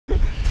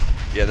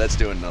Yeah, that's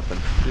doing nothing.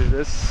 Dude,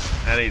 this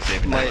That ain't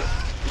saving might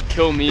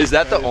kill me. Is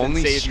that the rather than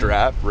only save me.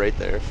 strap right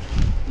there?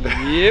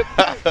 Yep.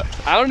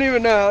 I don't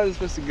even know how it's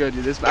supposed to go,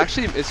 dude. This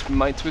actually, it's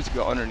might supposed to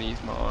go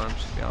underneath my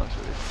arms, to be honest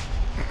with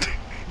you.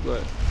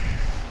 But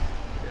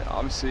yeah,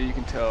 obviously you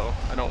can tell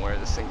I don't wear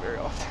this thing very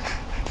often.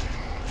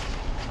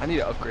 I need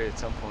to upgrade at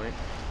some point.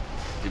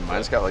 Dude,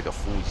 mine's got like a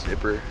full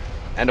zipper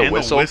and a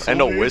whistle,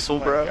 and a whistle,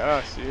 bro. Oh my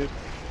gosh, dude.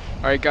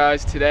 All right,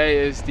 guys. Today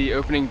is the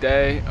opening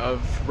day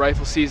of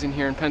rifle season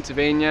here in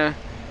Pennsylvania.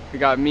 We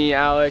got me,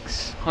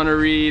 Alex, Hunter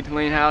Reed,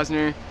 Lane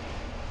Hausner.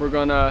 We're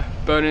gonna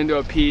boat into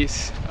a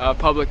piece, a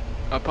public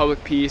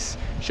piece.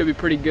 Should be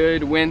pretty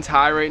good. Wind's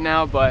high right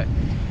now, but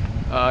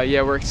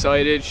yeah, we're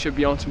excited. Should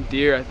be on some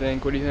deer, I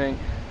think. What do you think?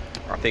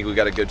 I think we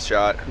got a good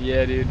shot.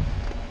 Yeah, dude.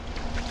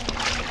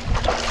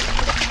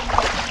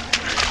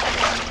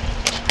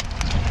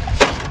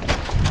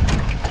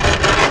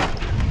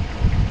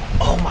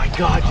 Oh my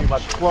god, dude, my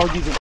plug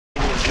isn't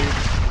in, dude.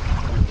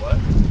 What?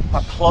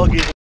 My plug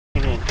isn't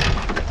in.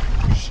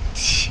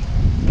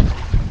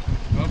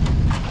 Well,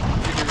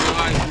 if you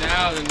realize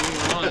now, then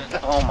we're on it.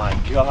 Oh my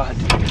god,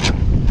 dude.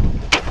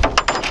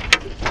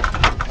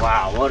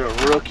 Wow, what a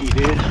rookie,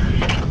 dude.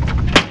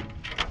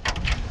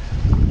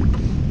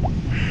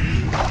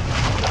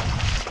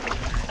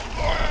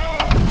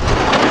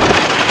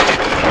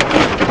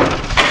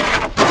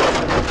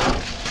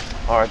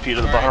 RIP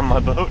to the bottom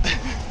of my boat.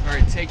 All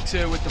right, take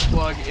two with the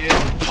plug in.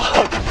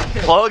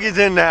 Plug is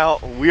in now.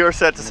 We are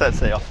set to set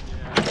sail.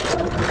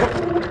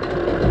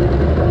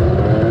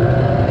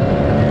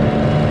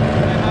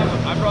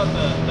 I brought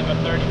the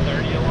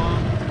 30-30 along.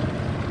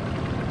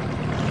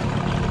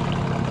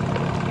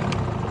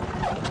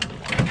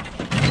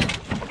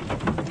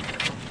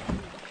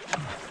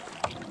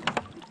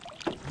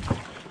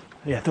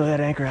 Yeah, throw that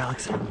anchor,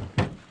 Alex. All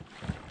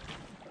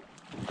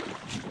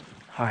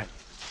right.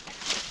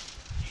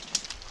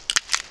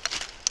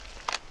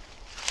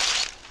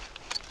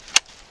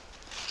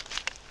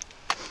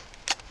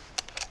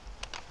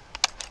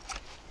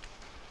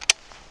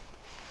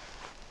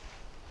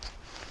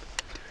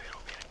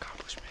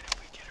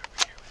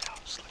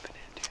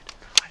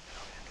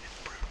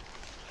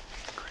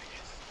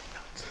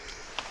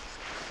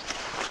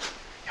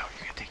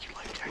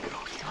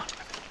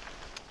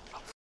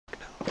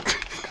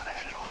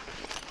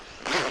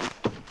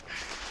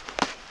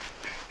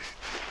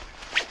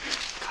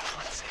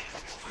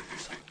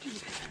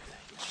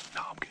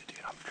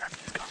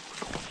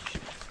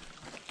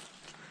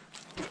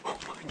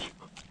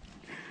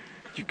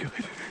 You good?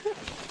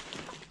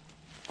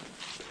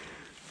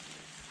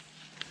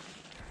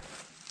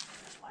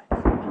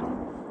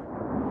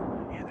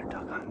 Yeah, they're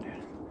duck hunting, dude.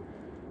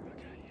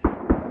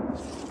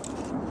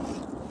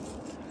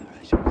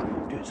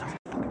 Dude, it's like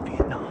fucking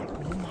Vietnam.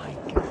 Oh my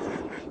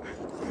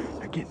god.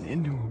 They're getting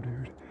into them,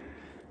 dude.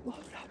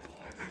 Alright,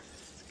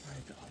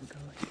 so I'll go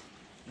like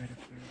right up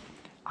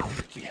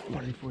there. Yeah,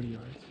 40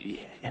 yards.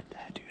 Yeah, at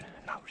that, dude.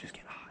 And I was just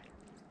getting high.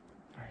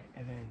 Alright,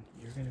 and then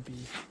you're gonna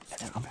be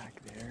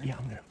back there. Yeah,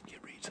 I'm gonna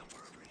get Reed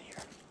somewhere over in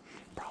here.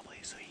 Probably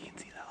so he can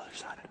see the other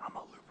side. And I'm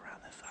gonna loop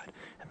around this side.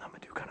 And then I'm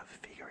gonna do kind of a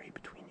figure eight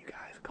between you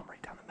guys. Come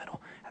right down the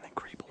middle. And then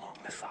creep along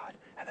this side.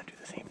 And then do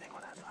the same thing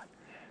on that side.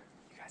 Yeah.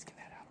 You guys can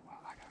head out a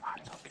while.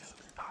 Alright, sounds good.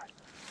 Alright.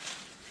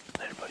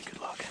 Later, buddy.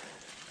 Good luck.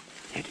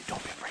 Yeah, dude,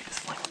 don't be afraid to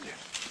sling them, dude.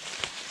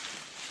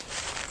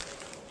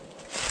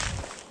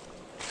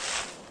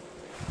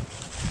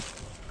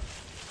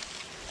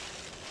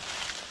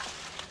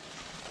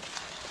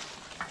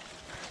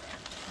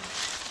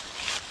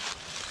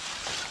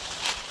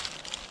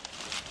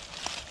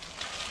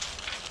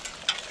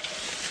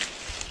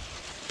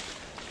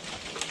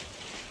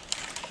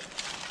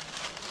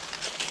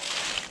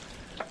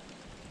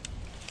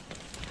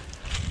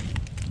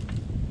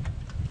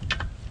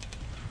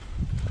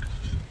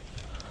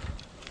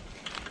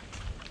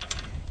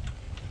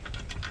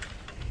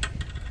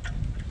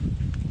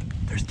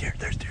 There's deer.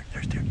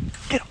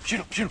 Get him, shoot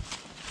him.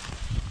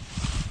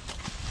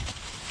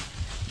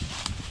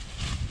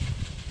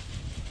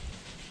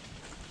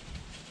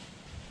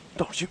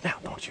 Don't shoot now.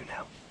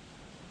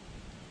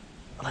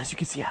 Unless you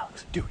can see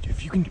Alex. Dude,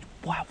 if you can do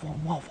wild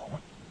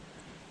one.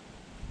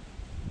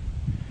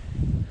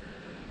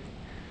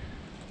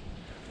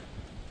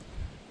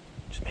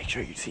 Just make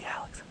sure you see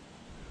Alex.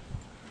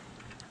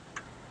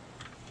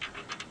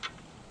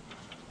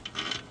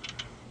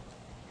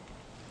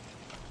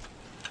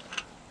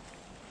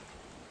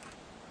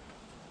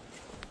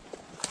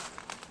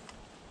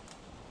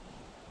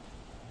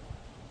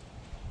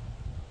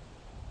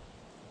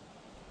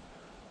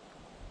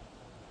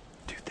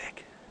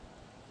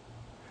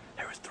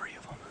 There was 3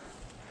 of them.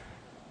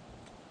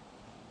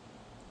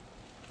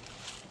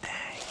 Dang,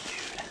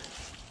 dude.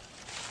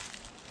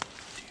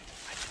 Dude,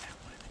 I didn't have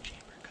one in the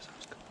chamber because I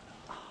was going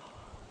up.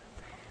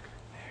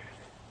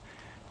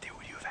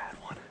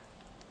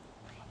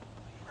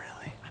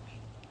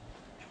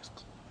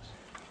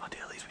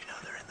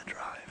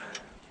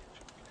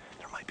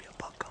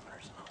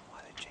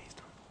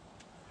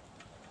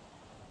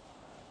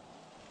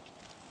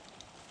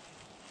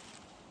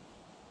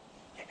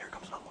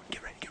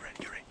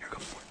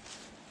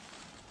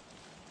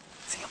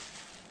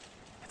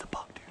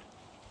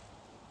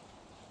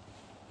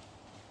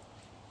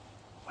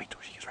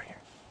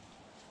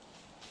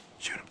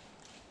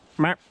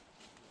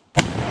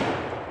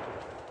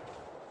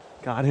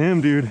 Got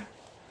him, dude.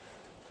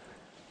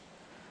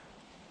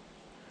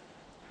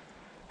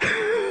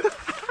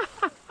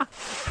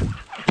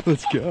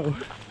 Let's go.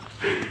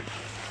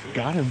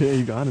 Got him. Yeah,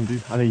 you got him,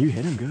 dude. I mean, you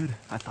hit him good.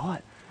 I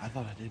thought I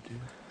did, too.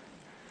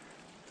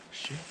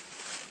 Shit.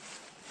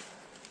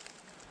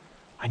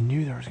 I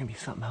knew there was gonna be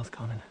something else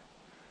coming.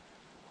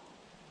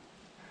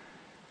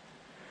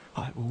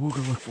 Alright, well, we'll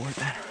go look for it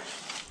then.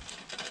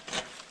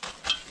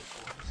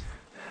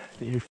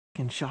 You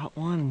fucking shot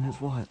one and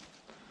it's what?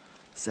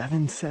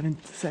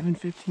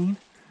 7:15?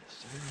 Yes,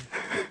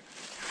 sir.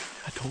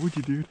 I told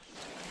you, dude.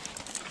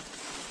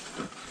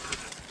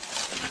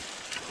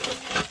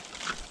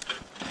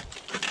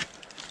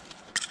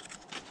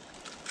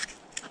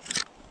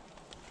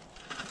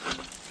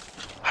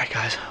 Alright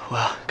guys,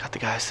 well, got the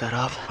guys set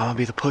up. I'm gonna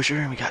be the pusher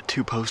and we got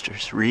 2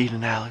 posters. Reed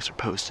and Alex are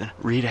posting.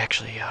 Reed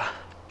actually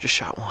just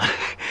shot one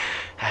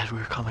as we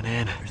were coming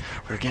in.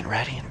 We were getting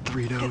ready and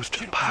 3 does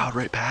just piled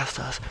right past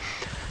us.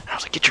 And I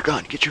was like, get your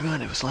gun, get your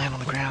gun. It was laying on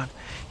the ground.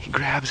 He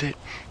grabs it,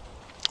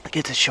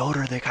 gets his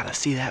shoulder, they kind of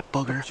see that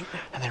booger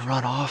and they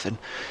run off, and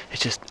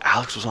it's just,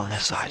 Alex was on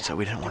this side, so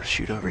we didn't want to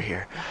shoot over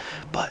here.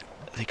 But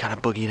they kind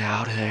of boogied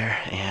out of there,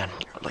 and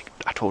like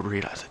I told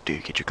Reed, I said,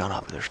 dude, get your gun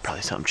up. There's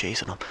probably something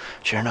chasing them.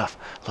 Sure enough,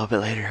 a little bit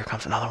later, here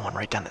comes another one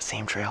right down that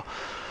same trail.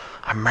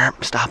 I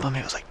stopped him,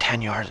 it was like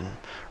 10 yards, and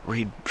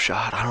Reed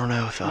shot. I don't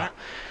know if the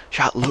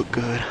shot looked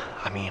good.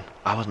 I mean,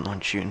 I wasn't the one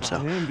shooting,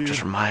 so just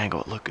from my angle,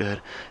 it looked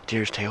good.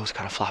 Deer's tail was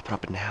kind of flopping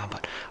up and down,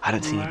 but I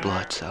didn't see any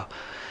blood, so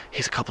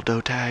he's a couple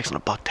doe tags and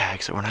a buck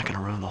tag, so we're not going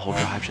to ruin the whole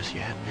drive just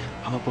yet.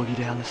 I'm going to boogie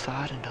down this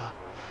side and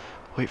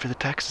wait for the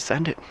text to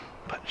send it,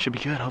 but it should be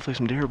good. Hopefully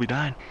some deer will be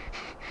dying.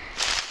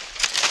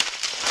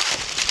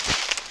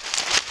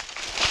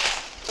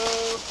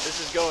 This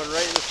is going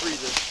right in the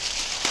freezer.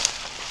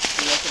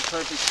 Dude, that's a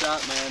perfect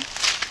shot, man.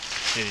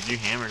 Hey, did you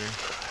hammer her?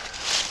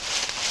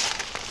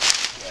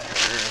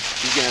 Yeah,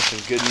 she's gonna have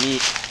some good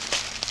meat.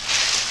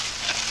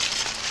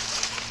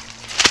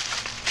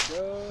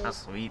 That's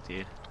sweet,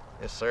 dude.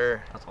 Yes,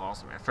 sir. That's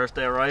awesome, man. First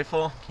day of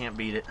rifle, can't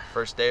beat it.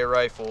 First day of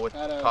rifle with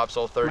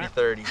Topsoil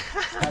 30-30.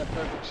 Had a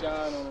perfect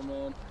shot on him,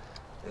 man.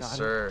 Yes,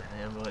 sir.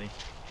 Yeah, buddy.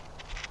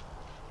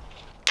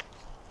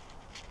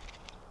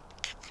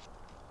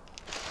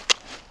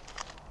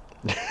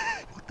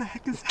 What the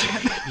heck is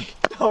that?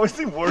 That was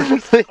the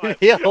worst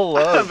Yeah,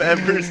 hello. I've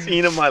ever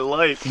seen in my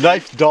life.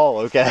 Knife dull,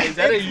 okay? Is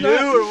that a U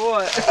or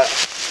what?